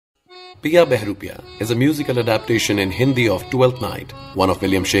Piya Behrupiya is a musical adaptation in Hindi of Twelfth Night, one of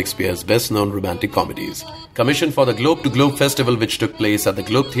William Shakespeare's best-known romantic comedies. Commissioned for the Globe to Globe Festival which took place at the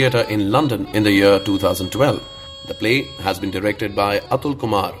Globe Theatre in London in the year 2012. The play has been directed by Atul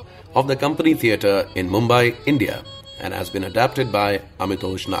Kumar of the Company Theatre in Mumbai, India and has been adapted by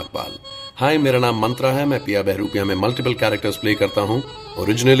Amitosh Nagpal. Hi, मेरा नाम मंत्रा है. मैं पिया बहरूपिया में multiple characters play करता हूँ.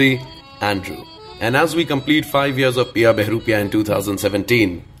 Originally, Andrew. And as we complete 5 years of Piya Behrupiya in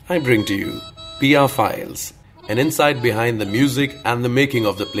 2017, I bring to you Piya Files, an insight behind the music and the making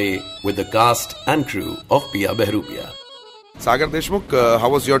of the play with the cast and crew of Piya Behrupiya. Sagar Deshmukh, how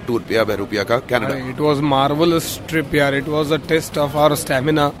was your tour, Piya Behrupiya ka, Canada? It was marvelous trip यार. It was a test of our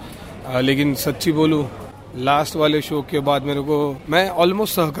stamina. लेकिन सच्ची बोलूं, last वाले show के बाद मेरे को, मैं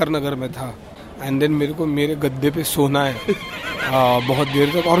ऑलमोस्ट सहकार नगर में था एंड देन मेरे को मेरे गद्दे पे सोना है बहुत देर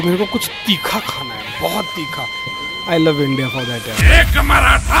तक और मेरे को कुछ तीखा खाना है, बहुत तीखा. I love India for that. एक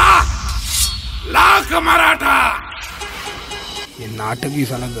मराठा लाख मराठा. ये नाटक ही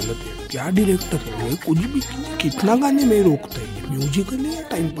साला गलत है. क्या डायरेक्टर है, कुछ भी कितना गाने में रोकता है. म्यूजिकल है या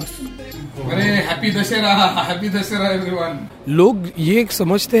टाइम पास. अरे हैप्पी दशहरा एवरीवन. लोग ये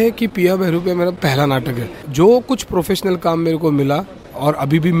समझते हैं कि पिया बहरूपिया मेरा पहला नाटक है. जो कुछ प्रोफेशनल काम मेरे को मिला और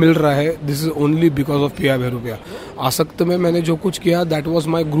अभी भी मिल रहा है, this is only because of Piya Behroopiya. Aasakta में मैंने जो कुछ किया, that was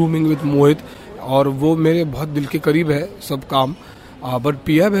my grooming with Mohit और वो मेरे बहुत दिल के करीब है सब काम. बट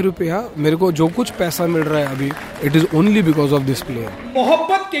पिया बहरूपिया मेरे को जो कुछ पैसा मिल रहा है अभी, it is only because of this play.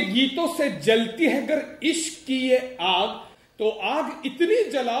 मोहब्बत के गीतों से जलती है अगर इश्क की ये आग, तो आग इतनी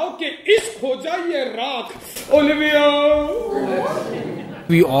जलाओ कि इश्क हो जाए ये राख. Olivia.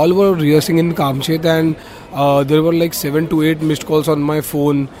 We all were rehearsing in Kamchet and there were like 7 to 8 missed calls on my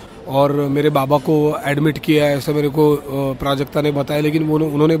phone. और मेरे बाबा को एडमिट किया है ऐसा मेरे को प्राजक्ता ने बताया, लेकिन वो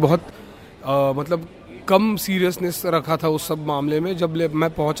उन्होंने बहुत मतलब कम सीरियसनेस रखा था उस सब मामले में. जब मैं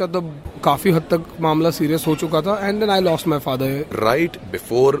पहुंचा तब काफी हद तक मामला सीरियस हो चुका था and then I lost my father. Right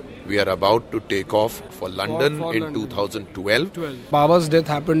before we are about to take off for London in 2012. Baba's death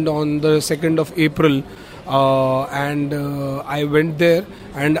happened on the 2nd of April and I went there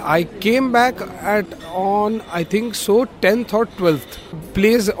and I came back on I think so 10th or 12th.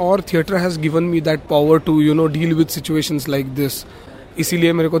 Plays or theatre has given me that power to deal with situations like this.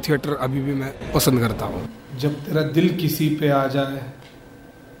 इसीलिए मेरे को theatre अभी भी मैं पसंद करता हूँ. जब तेरा दिल किसी पे आ जाए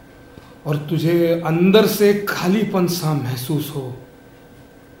और तुझे अंदर से खालीपन सा महसूस हो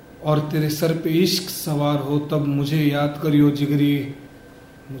और तेरे सर पे इश्क सवार हो, तब मुझे याद करियो जिगरी,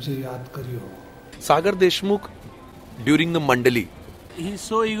 मुझे याद करियो. Sagar Deshmukh during the Mandali. He is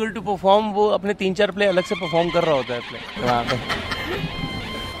so eager to perform. वो अपने 3-4 प्ले अलग से परफॉर्म कर रहा होता है प्ले वहाँ पे.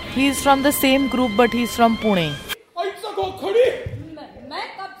 He is from the same group but he is from Pune. ऐसा को खड़ी. मैं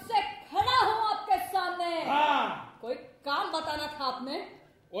कब से खड़ा हूँ आपके सामने. हाँ. कोई काम बताना था आपने.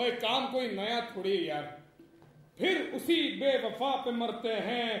 ओए काम कोई नया थोड़ी यार. फिर उसी बेवफा पे मरते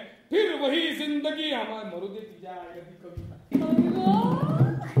हैं, फिर वही जिंदगी हमारे मरुदे कभी.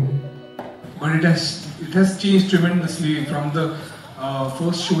 But it has changed tremendously from the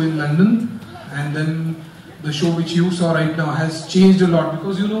first show in London, and then the show which you saw right now has changed a lot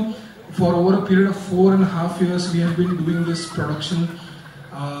because for over a period of 4.5 years we have been doing this production.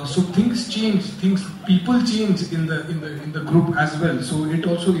 So things change, people change in the group as well. So it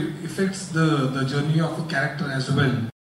also affects the journey of a character as well.